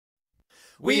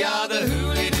We are the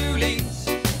Hooley Dooleys,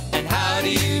 and how do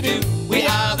you do? We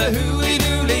are the Hooley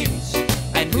Dooleys,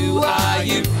 and who are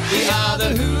you? We are the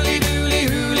Hooley Dooley,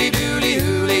 Hooley Dooley,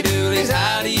 Hooley Dooleys,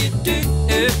 how do you do?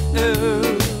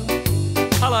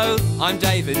 Hello, I'm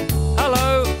David.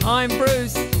 Hello, I'm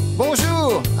Bruce.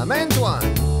 Bonjour, I'm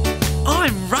Antoine.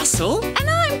 I'm Russell. And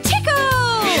I'm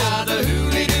Tickle! We are the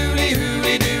Hooley Dooley,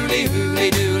 Hooley Dooley, Hooley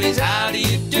Dooleys, how do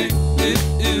you do?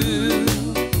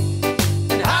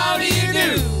 And how do you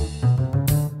do?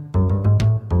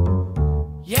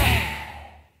 Yeah!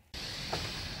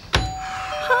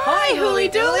 Hi, Hooley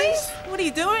Dooleys! What are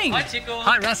you doing? Hi, Tickle.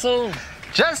 Hi, Russell.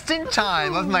 Just in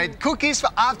time, I've made cookies for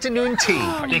afternoon tea.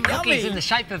 They're cookies in the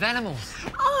shape of animals.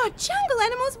 Oh, jungle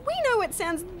animals, we know what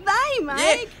sounds they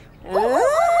make.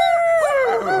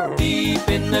 Deep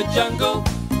in the jungle,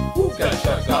 hookah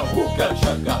shaka,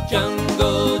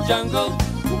 jungle, jungle,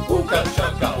 hookah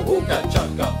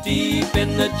shaka, deep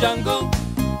in the jungle,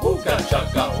 hookah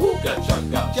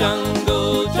shaka,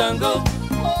 jungle, jungle.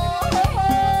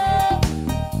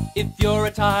 If you're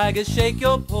a tiger, shake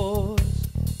your paws.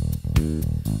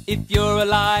 If you're a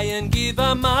lion, give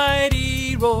a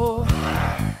mighty roar.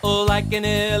 Or like an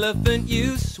elephant,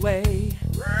 you sway.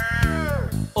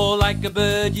 Or like a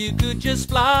bird, you could just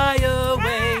fly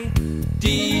away.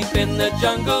 Deep in the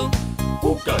jungle,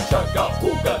 hookah chaka,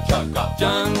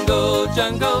 jungle,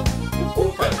 jungle,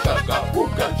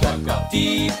 hookah chaka,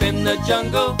 deep in the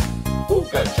jungle,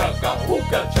 hookah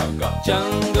chaka,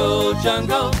 jungle,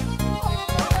 jungle.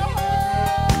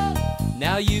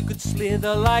 Now you could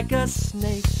slither like a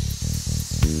snake,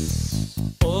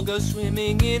 or go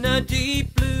swimming in a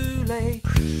deep blue lake,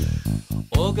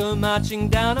 or go marching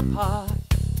down a path,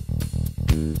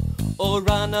 or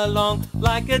run along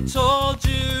like a tall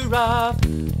giraffe.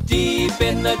 Deep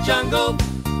in the jungle,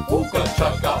 hookah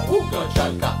chaka,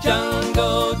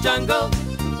 jungle, jungle,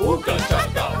 hookah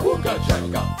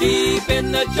chaka, deep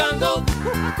in the jungle,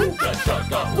 hookah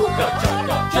chaka,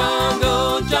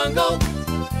 jungle, jungle,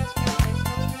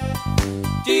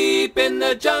 deep in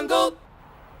the jungle.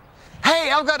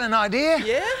 Hey, I've got an idea.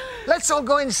 Yeah? Let's all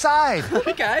go inside.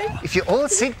 Okay. If you all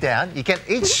sit down, you can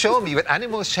each show me what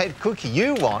animal-shaped cookie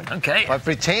you want. Okay. By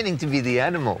pretending to be the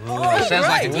animal. Oh, Sounds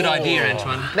like a good idea,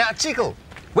 Antoine. Now, Tickle,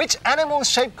 which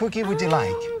animal-shaped cookie would you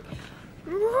like?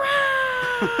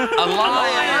 A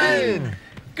lion!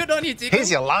 Good on you, Tickle. Here's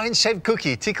your lion-shaped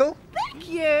cookie, Tickle. Thank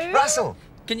you. Russell.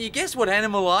 Can you guess what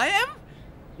animal I am?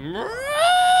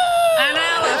 An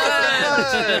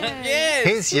elephant! Yes.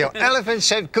 Here's your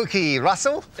elephant-shaped cookie,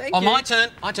 Russell. Thank Oh, you. my turn.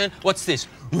 What's this?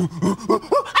 A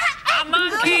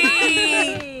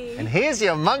monkey! And here's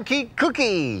your monkey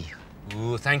cookie.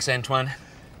 Ooh, thanks, Antoine.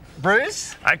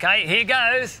 Bruce. Okay, here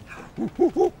goes. What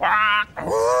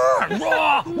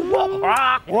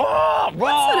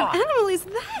sort of animal is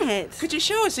that? Could you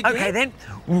show us again? Okay, then.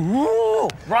 Oh,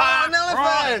 an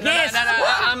elephant. Yes.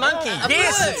 A monkey.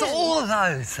 Yes, it's all of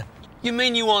those. You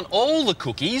mean you want all the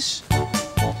cookies?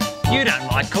 You don't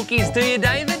like cookies, do you,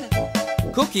 David?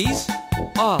 Cookies?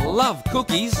 Oh, I love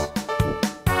cookies.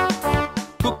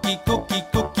 Cookie, cookie,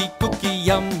 cookie, cookie,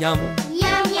 yum, yum.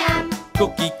 Yum yum,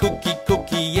 Cookie, cookie,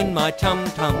 cookie in my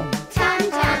tum-tum.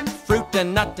 tum tum, Fruit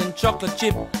and nut and chocolate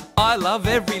chip, I love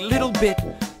every little bit.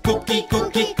 Cookie,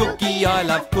 cookie, cookie, I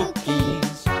love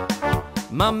cookies.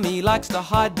 Mummy likes to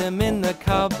hide them in the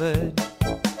cupboard,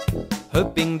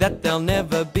 hoping that they'll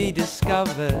never be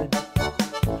discovered.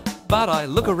 But I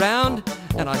look around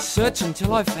and I search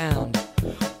until I found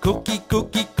cookie,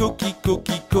 cookie, cookie,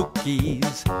 cookie,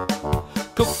 cookies.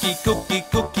 Cookie, cookie,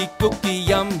 cookie, cookie,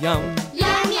 yum, yum.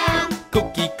 yum yum,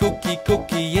 Cookie, cookie,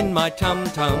 cookie in my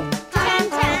tum-tum. tum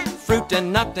tum, Fruit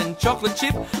and nut and chocolate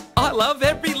chip, I love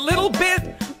every little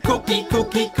bit. Cookie,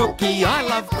 cookie, cookie, I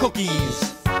love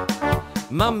cookies.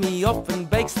 Mummy often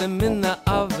bakes them in the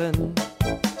oven.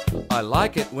 I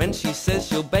like it when she says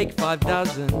she'll bake 5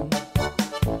 dozen.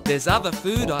 There's other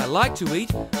food I like to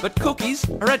eat, but cookies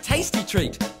are a tasty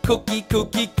treat. Cookie,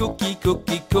 cookie, cookie,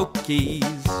 cookie,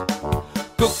 cookies.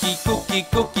 Cookie, cookie,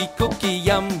 cookie, cookie,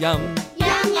 yum, yum.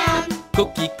 yum yum,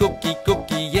 Cookie, cookie,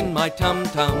 cookie in my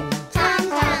tum-tum. tum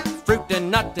tum, Fruit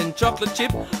and nut and chocolate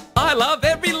chip, I love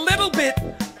every little bit.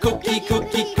 Cookie,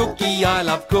 cookie, cookie, I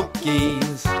love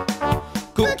cookies.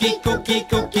 Cookie, cookie,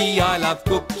 cookie, I love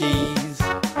cookies.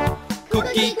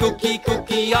 Cookie, cookie,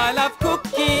 cookie, I love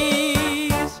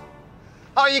cookies.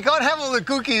 Oh, you can't have all the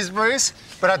cookies, Bruce,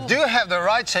 but I do have the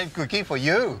right shaped cookie for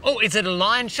you. Oh, is it a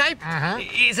lion shape?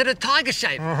 Is it a tiger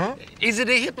shape? Is it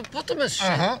a hippopotamus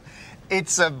shape?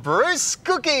 It's a Bruce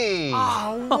cookie.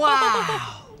 Oh,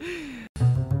 wow.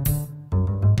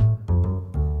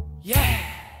 Yeah.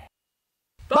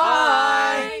 Bye.